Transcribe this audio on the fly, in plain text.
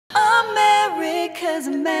America's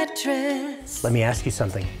Mattress. Let me ask you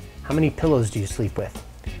something. How many pillows do you sleep with?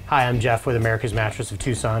 Hi, I'm Jeff with America's Mattress of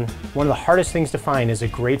Tucson. One of the hardest things to find is a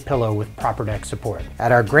great pillow with proper neck support.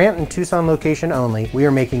 At our Grant and Tucson location only, we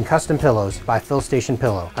are making custom pillows by Fill Station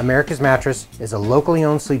Pillow. America's Mattress is a locally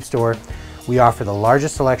owned sleep store. We offer the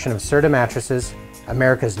largest selection of Serta mattresses,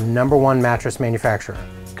 America's #1 mattress manufacturer.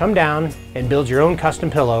 Come down and build your own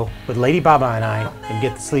custom pillow with Lady Baba and I and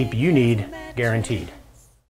get the sleep you need, guaranteed.